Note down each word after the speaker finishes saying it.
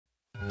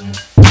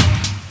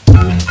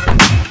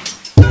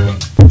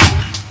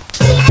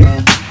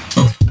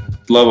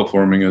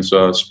Lavaforming is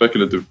a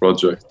speculative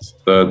project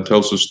that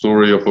tells a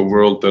story of a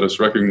world that has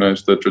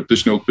recognized that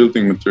traditional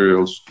building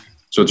materials,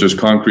 such as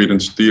concrete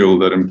and steel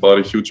that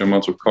embody huge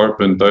amounts of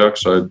carbon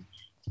dioxide,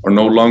 are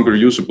no longer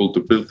usable to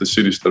build the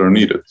cities that are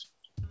needed.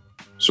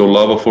 So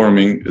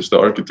Lavaforming is the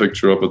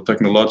architecture of a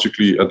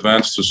technologically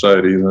advanced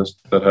society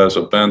that has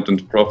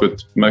abandoned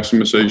profit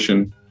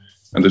maximization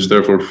and is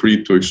therefore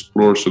free to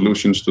explore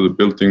solutions to the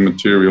building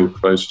material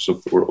crisis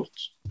of the world.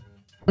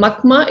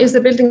 Magma is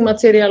the building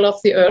material of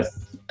the earth,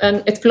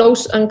 and it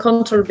flows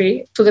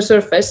uncontrollably to the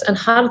surface and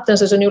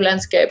hardens as a new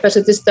landscape, as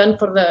it is done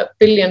for the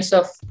billions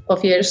of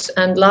years.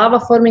 And lava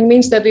forming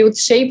means that we would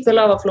shape the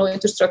lava flow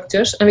into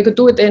structures, and we could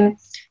do it in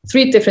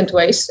 3 different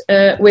ways.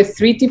 With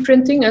 3D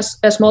printing,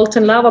 as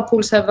molten lava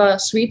pools have a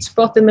sweet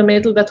spot in the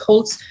middle that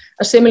holds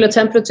a similar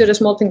temperature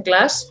as molten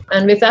glass,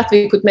 and with that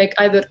we could make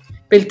either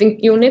building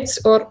units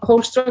or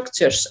whole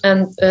structures.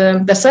 And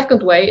the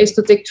second way is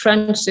to dig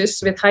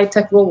trenches with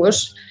high-tech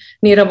rovers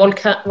near a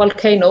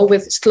volcano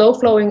with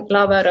slow-flowing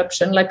lava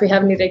eruption like we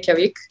have near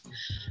Reykjavik.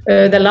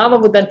 The lava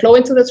would then flow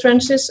into the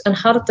trenches and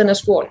harden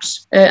as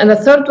walls. And the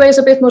third way is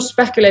a bit more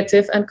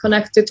speculative and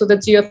connected to the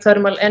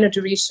geothermal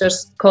energy research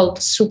called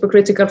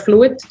supercritical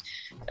fluid,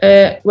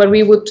 where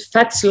we would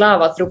fetch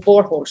lava through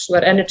boreholes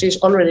where energy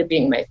is already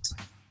being made.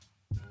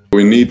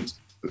 We need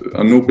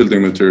a new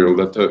building material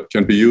that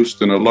can be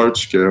used in a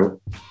large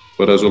scale,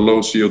 but has a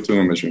low CO2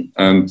 emission.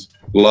 And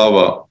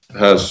lava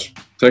has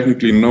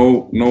technically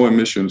no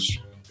emissions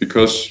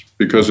because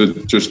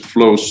it just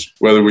flows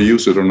whether we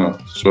use it or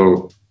not.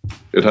 So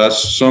it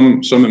has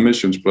some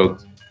emissions,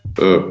 but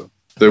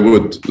they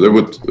would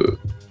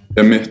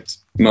emit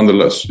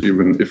nonetheless,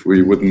 even if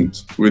we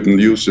wouldn't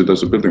use it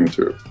as a building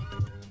material.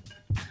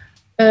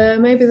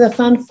 Maybe the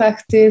fun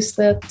fact is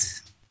that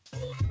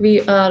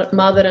we are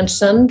mother and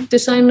son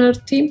designer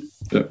team.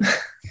 Yeah.